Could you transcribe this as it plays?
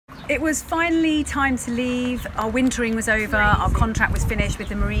It was finally time to leave. Our wintering was over, our contract was finished with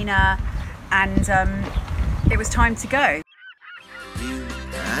the marina, and it was time to go. You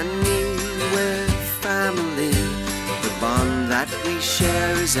and me, we're family. The bond that we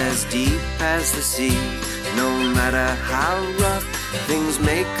share is as deep as the sea. No matter how rough things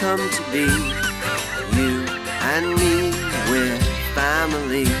may come to be, you and me, we're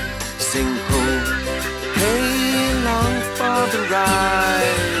family. Sing ho, hey, long for the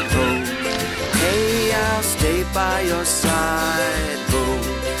ride, ho, hey, I'll stay by your side, ho,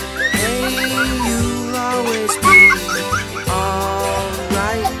 hey, you'll always be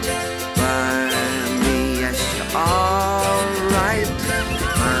alright by me, yes, you're alright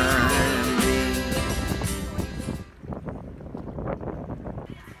by me.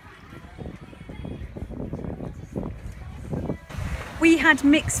 We had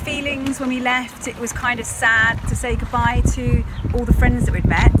mixed feelings when we left. It was kind of sad to say goodbye to all the friends that we'd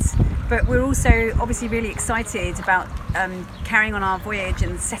met, but we're also obviously really excited about carrying on our voyage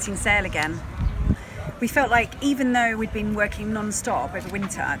and setting sail again. We felt like even though we'd been working non-stop over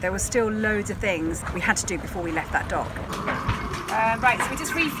winter, there were still loads of things we had to do before we left that dock. Right, so we're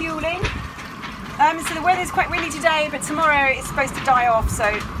just refueling. So the weather's quite windy today, but tomorrow it's supposed to die off, so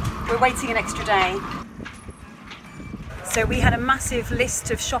we're waiting an extra day. So we had a massive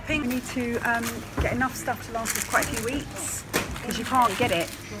list of shopping. We need to get enough stuff to last us quite a few weeks, because you can't get it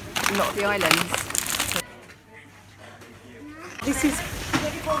in a lot of the islands. This is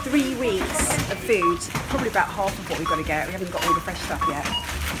 3 weeks of food, probably about half of what we've got to get. We haven't got all the fresh stuff yet.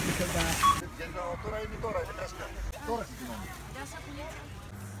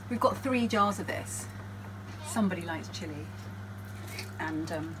 We've got 3 jars of this. Somebody likes chilli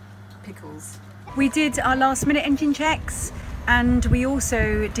and pickles. We did our last minute engine checks, and we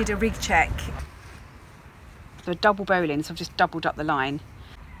also did a rig check. The double bowling, so I've just doubled up the line.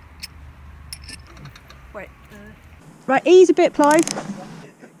 Wait. Right, ease a bit, Clive.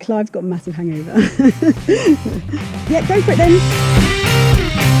 Clive's got a massive hangover. Yeah, go for it then.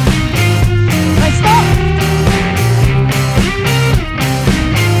 Right, stop.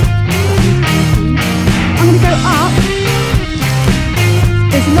 I'm going to go up.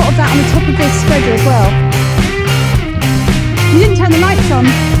 There's a lot of that on the top of this spreader as well. You didn't turn the lights on.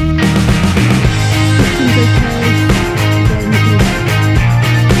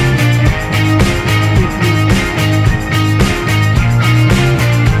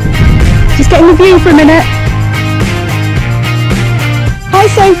 Just getting the view for a minute. Hi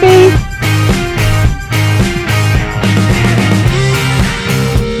Sophie.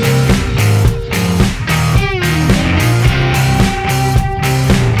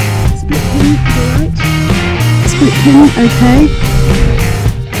 Okay.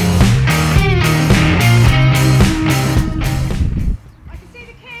 I can see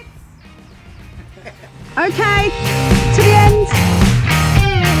the kids. Okay, to the end.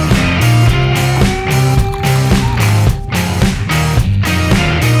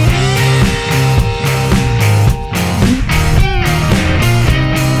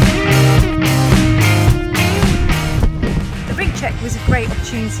 The rig check was a great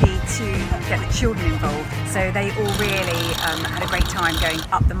opportunity to get the children involved, so they all really had a great time going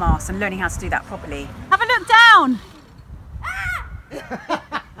up the mast and learning how to do that properly. Have a look down!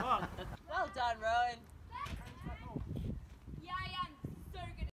 Well done, Rowan. Yeah, I am so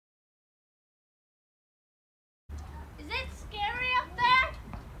good. Is it scary up there?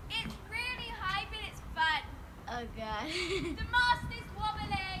 It's really high, but it's fun. Oh god. The mast is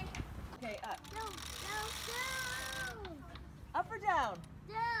wobbling. Okay, up. No, no. Up or down?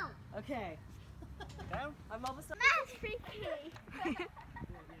 Down. Okay. Down? I'm almost up. That's freaky.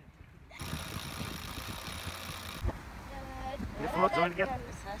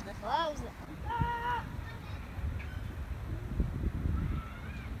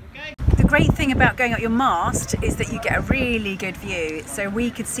 The great thing about going up your mast is that you get a really good view. So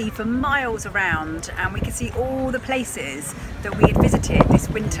we could see for miles around, and we could see all the places that we had visited this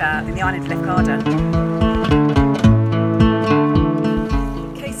winter in the island of Lefkada.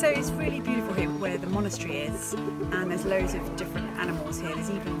 Okay, so it's really beautiful here where the monastery is, and there's loads of different animals here. There's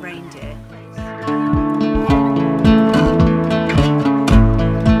even reindeer.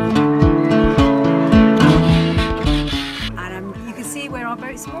 Where our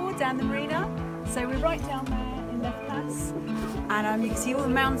boat's moored down the marina, so we're right down there in Lefkas, and you can see all the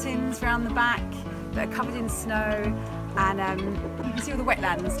mountains around the back that are covered in snow, and you can see all the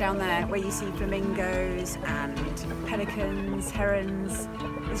wetlands down there where you see flamingos and pelicans, herons.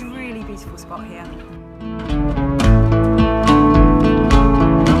 It's a really beautiful spot here.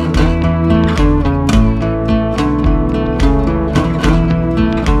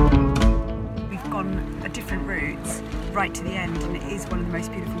 right to the end, and it is one of the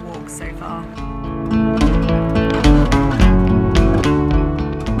most beautiful walks so far.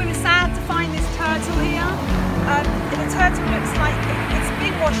 We were sad to find this turtle here. The turtle looks like it's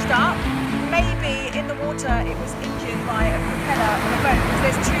been washed up. Maybe in the water it was injured by a propeller on a boat, because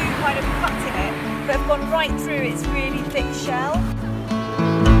there's two kind of cuts in it that have gone right through its really thick shell.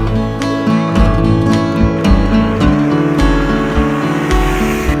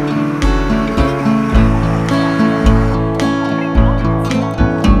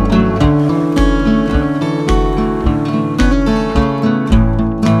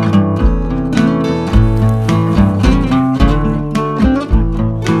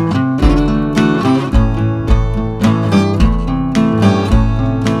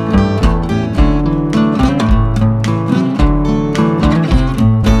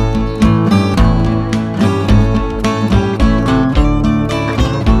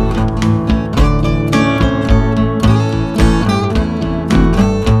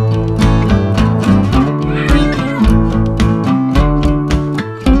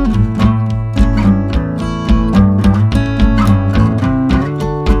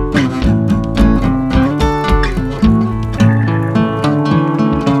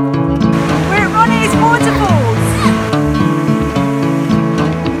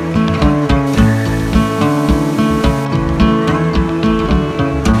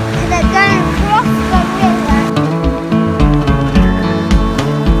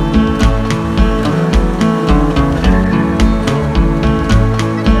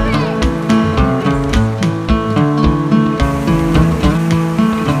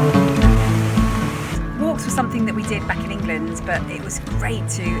 But it was great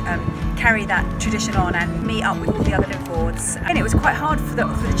to carry that tradition on and meet up with all the other liveaboards. And it was quite hard for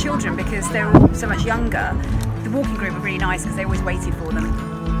the children because they were all so much younger. The walking group were really nice because they always waited for them.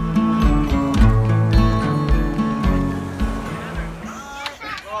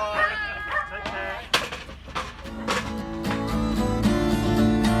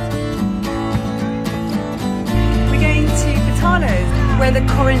 We're going to Petalas, where the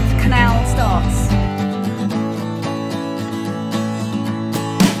Corinth Canal starts.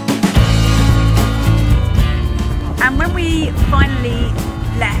 And when we finally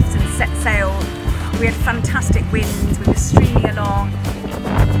left and set sail, we had fantastic winds, we were streaming along.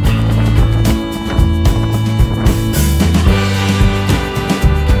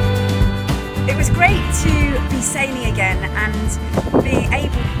 It was great to be sailing again and being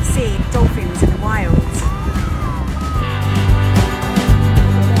able to see dolphins in the wild.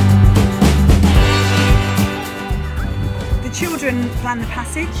 The children planned the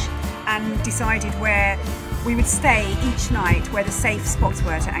passage and decided where we would stay each night, where the safe spots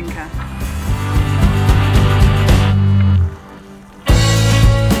were to anchor.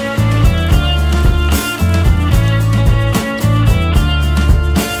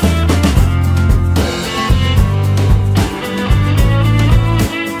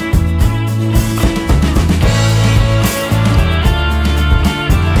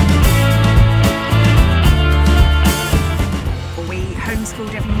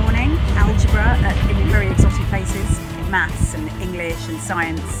 Homeschooled every morning, algebra in very exotic places, maths and English and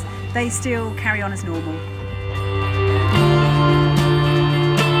science. They still carry on as normal.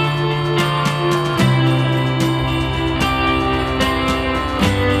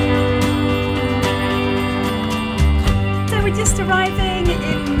 So we're just arriving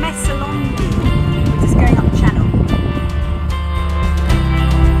in Messolonghi. We're just going up the channel.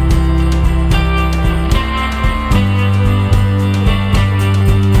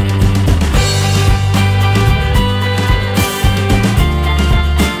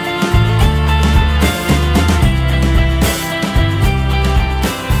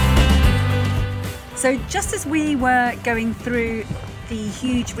 So just as we were going through the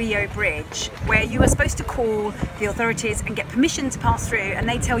huge Rio Bridge, where you are supposed to call the authorities and get permission to pass through, and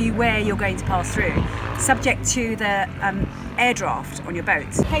they tell you where you're going to pass through, subject to the air draft on your boat.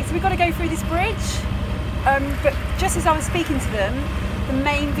 Okay, so we've got to go through this bridge, but just as I was speaking to them, the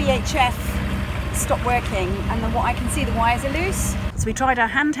main VHF stopped working, and then what I can see, the wires are loose. So we tried our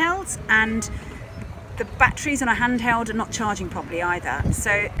handhelds, and the batteries on our handheld are not charging properly either,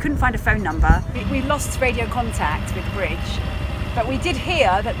 so couldn't find a phone number. We lost radio contact with the bridge, but we did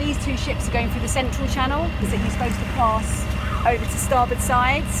hear that these two ships are going through the central channel, because you're supposed to pass over to starboard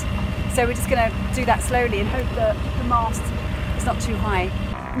sides. So we're just going to do that slowly and hope that the mast is not too high.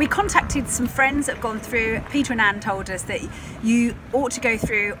 We contacted some friends that have gone through. Peter and Anne told us that you ought to go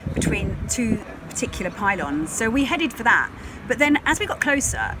through between two particular pylons, so we headed for that. But then as we got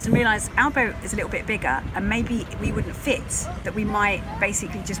closer and realised our boat is a little bit bigger and maybe we wouldn't fit, that we might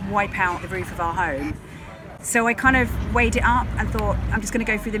basically just wipe out the roof of our home, So I kind of weighed it up and thought, I'm just going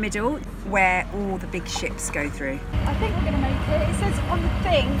to go through the middle where all the big ships go through. I think we're going to make it. It says on the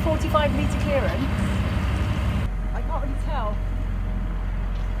thing 45 metre clearance. I can't really tell.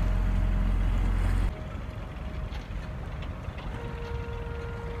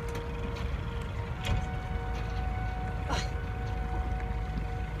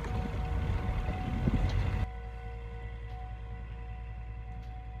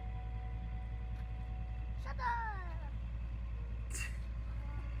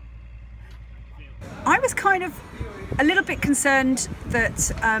 I was kind of a little bit concerned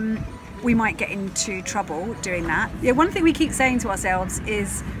that we might get into trouble doing that. Yeah, one thing we keep saying to ourselves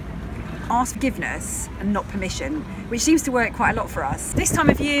is ask forgiveness and not permission, which seems to work quite a lot for us. This time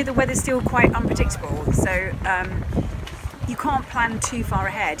of year the weather's still quite unpredictable, so you can't plan too far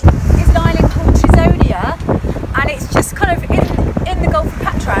ahead. It's an island called Trizonia and it's just kind of in the Gulf of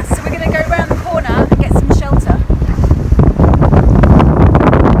Patras, so we're going to go around the corner and get some shelter.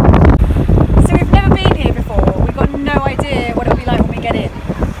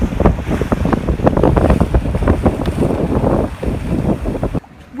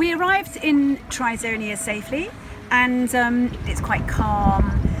 In Trizonia safely, and it's quite calm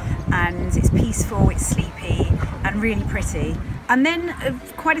and it's peaceful, it's sleepy and really pretty, and then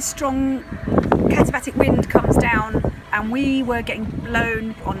quite a strong katabatic wind comes down and we were getting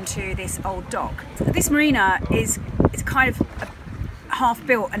blown onto this old dock. This marina is kind of half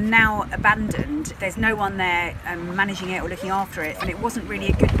built and now abandoned. There's no one there managing it or looking after it, and it wasn't really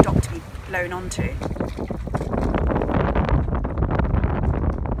a good dock to be blown onto.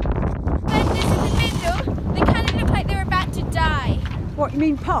 What, you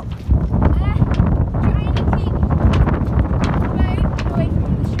mean pop? Trying to keep the boat away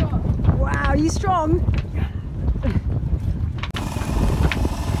from the shore. Wow, are you strong?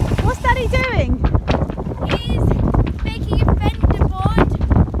 What's Daddy doing? He's making a fender board,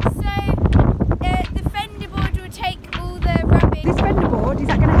 so the fender board will take all the rubbish. This fender board, is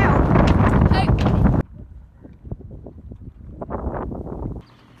that going to help? Hopefully.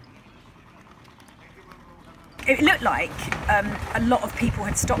 It looked like a lot of people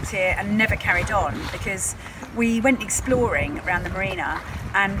had stopped here and never carried on, because we went exploring around the marina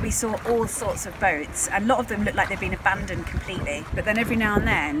and we saw all sorts of boats, and a lot of them looked like they'd been abandoned completely, but then every now and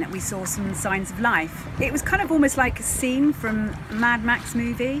then we saw some signs of life. It was kind of almost like a scene from a Mad Max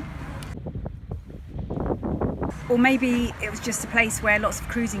movie, or maybe it was just a place where lots of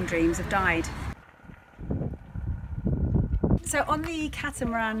cruising dreams have died. So on the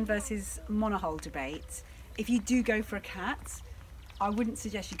catamaran versus monohull debate, if you do go for a cat, I wouldn't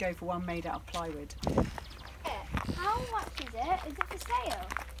suggest you go for one made out of plywood. How much is it? Is it for sale?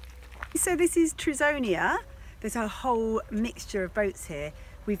 So this is Trizonia. There's a whole mixture of boats here.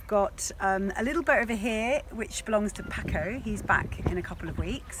 We've got a little boat over here which belongs to Paco. He's back in a couple of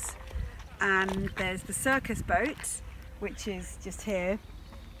weeks. And there's the circus boat, which is just here.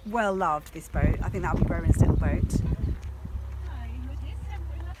 Well loved, this boat. I think that'll be Rowan's little boat.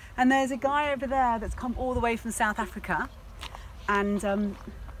 And there's a guy over there that's come all the way from South Africa, and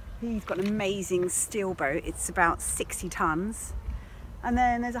he's got an amazing steel boat. It's about 60 tons. And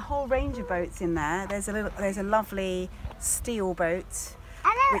then there's a whole range of boats in there. There's a lovely steel boat,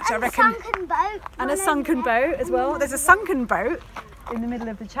 which I reckon, sunken boat. And a sunken boat as well. There's a sunken boat in the middle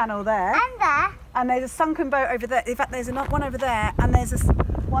of the channel there. And there. And there's a sunken boat over there. In fact, there's one over there, and there's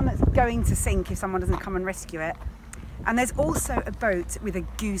one that's going to sink if someone doesn't come and rescue it. And there's also a boat with a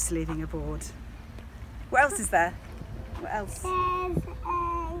goose living aboard. What else is there? What else? There's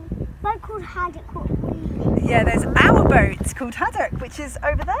a boat called Haddock. Yeah, there's our boat called Haddock, which is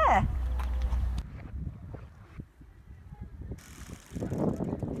over there.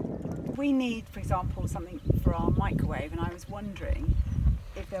 We need, for example, something for our microwave, and I was wondering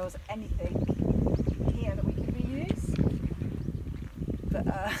if there was anything here that we could reuse. But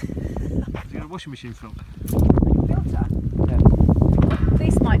you got a washing machine filter? Filter? Yeah.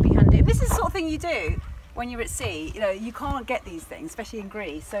 This might be handy. This is the sort of thing you do when you're at sea. You know, you can't get these things, especially in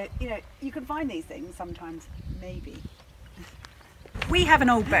Greece. So, you know, you can find these things sometimes, maybe. We have an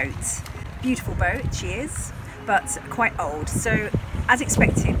old boat. Beautiful boat, she is, but quite old. So, as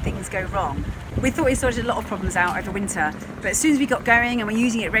expected, things go wrong. We thought we sorted a lot of problems out over winter, but as soon as we got going and we're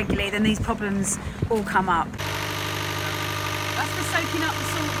using it regularly, then these problems all come up. That's for soaking up the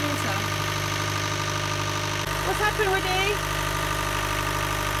salt water. What's happened, Woody?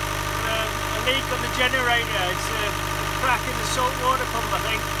 A leak on the generator. It's a crack in the salt water pump, I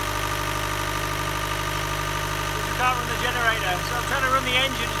think. We can't run the generator, so I'm trying to run the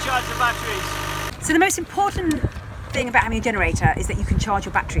engine to charge the batteries. So the most important thing about having a generator is that you can charge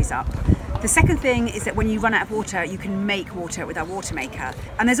your batteries up. The second thing is that when you run out of water, you can make water with our water maker.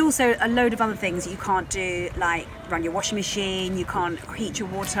 And there's also a load of other things that you can't do, like run your washing machine, you can't heat your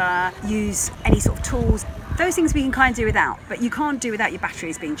water, use any sort of tools. Those things we can kind of do without, but you can't do without your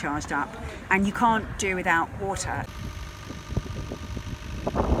batteries being charged up, and you can't do without water.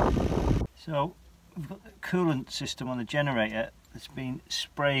 So we've got the coolant system on the generator that's been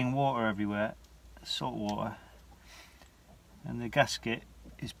spraying water everywhere, salt water, and the gasket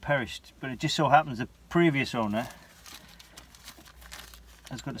is perished, but it just so happens the previous owner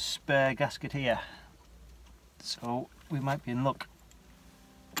has got a spare gasket here, so we might be in luck.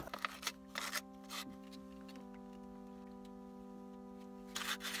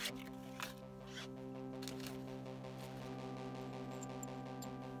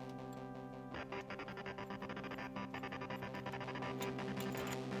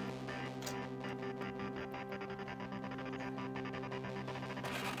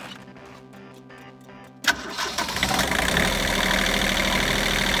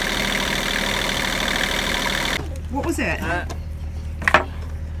 What was it?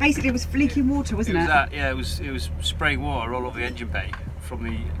 Basically it was leaking water, wasn't it? Yeah, it was spraying water all over the engine bay from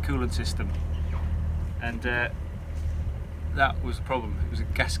the coolant system, and that was the problem. It was a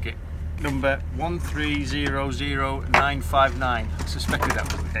gasket number 1300959. I suspected that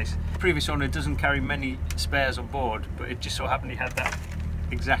was the case. The previous owner doesn't carry many spares on board, but it just so happened he had that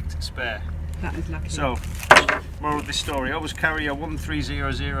exact spare. That was lucky. So, moral of this story, always carry a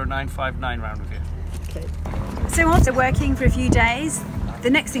 1300959 round with you. Okay. So after working for a few days, the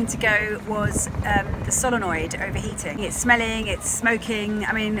next thing to go was the solenoid overheating. It's smelling, it's smoking.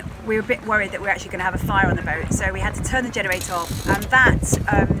 I mean, we were a bit worried that we were actually going to have a fire on the boat, so we had to turn the generator off, and that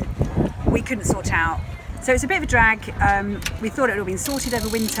we couldn't sort out. So it's a bit of a drag. We thought it would have been sorted over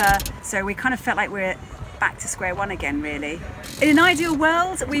winter, so we kind of felt like we're back to square one again, really. In an ideal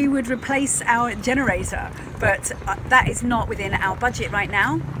world, we would replace our generator, but that is not within our budget right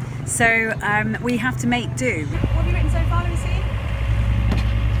now. So we have to make do. What have you written so far, let me see?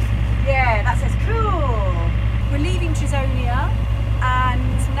 Yeah, that says cool. We're leaving Trizonia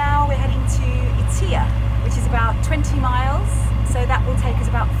and now we're heading to Itia, which is about 20 miles. So that will take us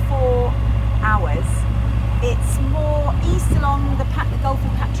about 4 hours. It's more east along the Gulf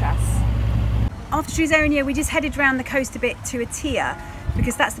of Patras. After Trizonia, we just headed around the coast a bit to Itia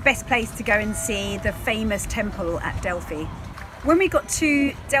because that's the best place to go and see the famous temple at Delphi. When we got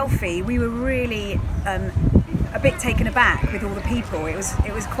to Delphi, we were really a bit taken aback with all the people. It was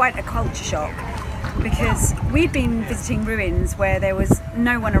quite a culture shock because we'd been visiting ruins where there was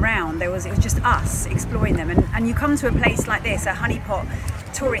no one around. It was just us exploring them, and you come to a place like this, a honeypot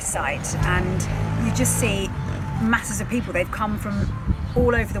tourist site, and you just see masses of people. They've come from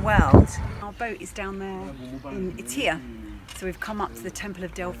all over the world. Our boat is down there in Itia, so we've come up to the Temple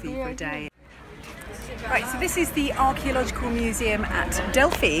of Delphi for a day. Right, so this is the archaeological museum at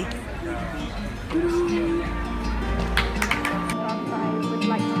Delphi.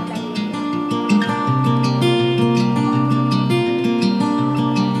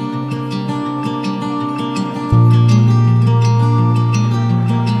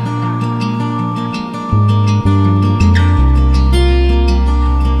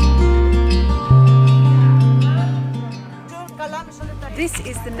 This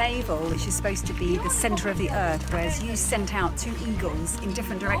is the navel, which is supposed to be the centre of the earth, whereas you sent out 2 eagles in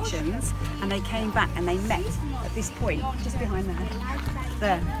different directions and they came back and they met at this point, just behind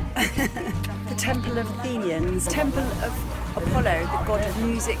there. The Temple of Athenians, Temple of Apollo, the god of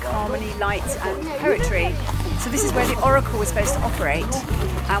music, harmony, light and poetry. So this is where the oracle was supposed to operate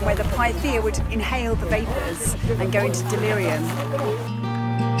and where the Pythia would inhale the vapours and go into delirium.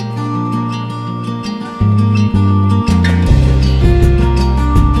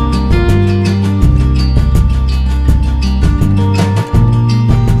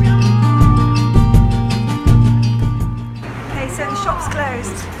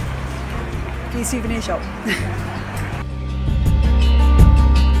 Souvenir shop.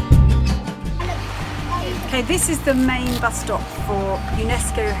 Okay, this is the main bus stop for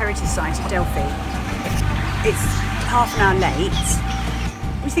UNESCO Heritage Site of Delphi. It's half an hour late.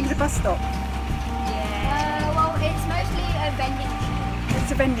 What do you think of the bus stop? Yeah. Well, it's mostly a vending machine.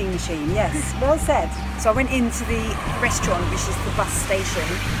 It's a vending machine, yes. Well said. So I went into the restaurant, which is the bus station,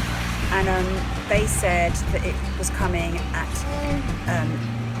 and they said that it was coming at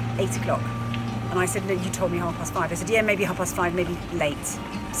 8 o'clock. And I said, no, you told me 5:30. They said, yeah, maybe 5:30, maybe late.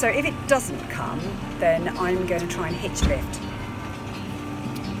 So if it doesn't come, then I'm going to try and hitch lift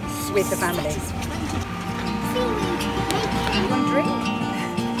with the family. You want a drink?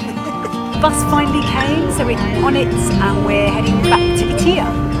 bus finally came, so we're on it and we're heading back to Itia.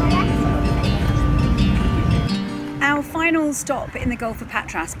 Our final stop in the Gulf of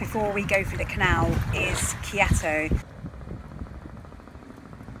Patras before we go through the canal is Kiato.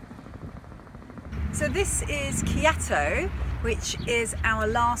 So this is Kiato, which is our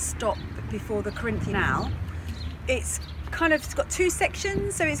last stop before the Corinthian Canal. It's got two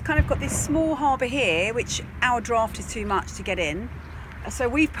sections, so it's kind of got this small harbour here, which our draft is too much to get in. So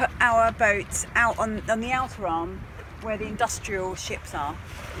we've put our boat out on the outer arm where the industrial ships are.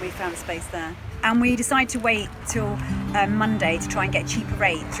 We found space there. And we decided to wait till Monday to try and get a cheaper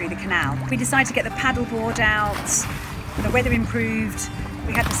rate through the canal. We decided to get the paddleboard out, the weather improved,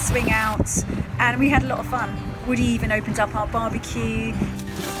 we had the swing out, and we had a lot of fun. Woody even opened up our barbecue.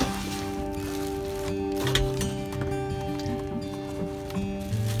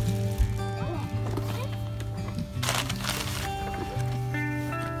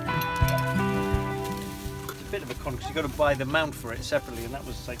 Bit of a con because you've got to buy the mount for it separately, and that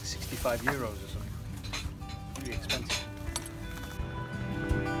was like 65 euros or something. Really expensive.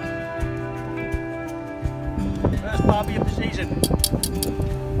 First barbie of the season.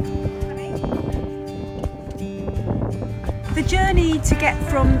 The journey to get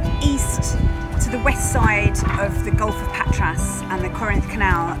from east to the west side of the Gulf of Patras and the Corinth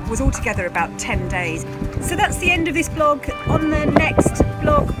Canal was altogether about 10 days. So that's the end of this vlog. On the next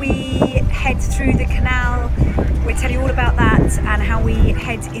vlog we head through the canal. We'll tell you all about that and how we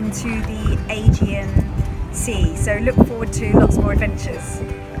head into the Aegean Sea. So look forward to lots more adventures.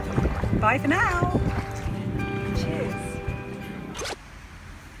 Bye for now. Cheers.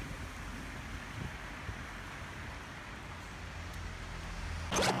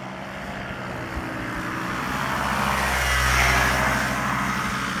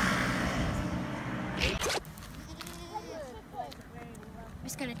 I'm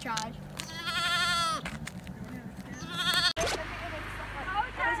just gonna charge.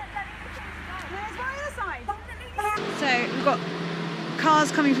 So we've got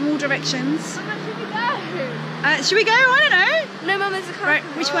cars coming from all directions. Mama, should we go? Should we go? I don't know. No, Mum, there's a car. Right,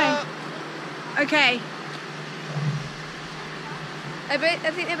 which way? Okay. I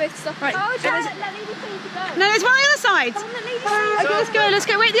think they both stopped. Right. Oh, There's- let Lady please go. No, there's one on the other side. Come on, let Lady please Okay, let's go. Let's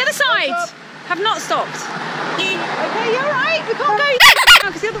go. Wait, the other side. Have not stopped. Okay, you're right. We can't go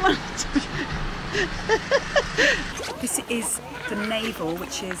because the other one. This is the navel,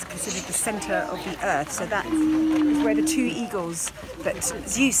 which is considered the centre of the earth. So that is where the two eagles that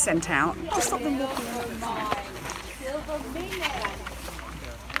Zeus sent out. Just stop them walking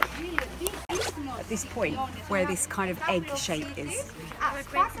at this point, where this kind of egg shape is.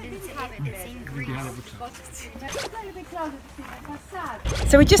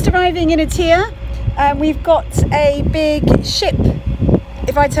 So we're just arriving in Itia. We've got a big ship.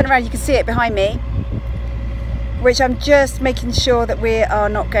 If I turn around, you can see it behind me, which I'm just making sure that we are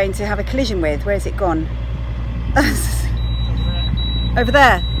not going to have a collision with. Where has it gone? Over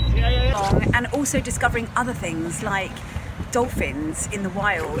there. And also discovering other things like dolphins in the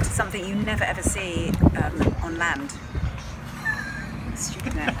wild, something you never ever see on land.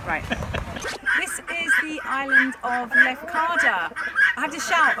 Stupid net, right. This is the island of Lefkada. I had to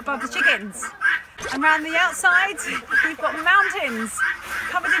shout above the chickens. And around the outside, we've got mountains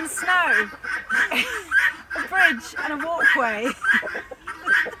covered in snow, a bridge and a walkway.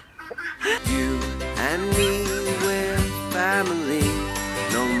 You and me, we're family.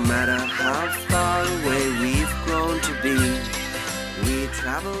 No matter how far away we've grown to be, we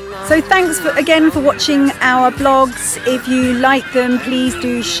travel on. So thanks again for watching our blogs. If you like them, please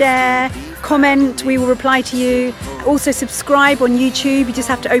do share, comment, we will reply to you. Also subscribe on YouTube. You just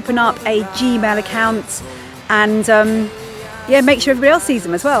have to open up a Gmail account and yeah, make sure everybody else sees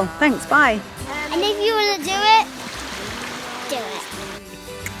them as well. Thanks, bye. And if you want to do it,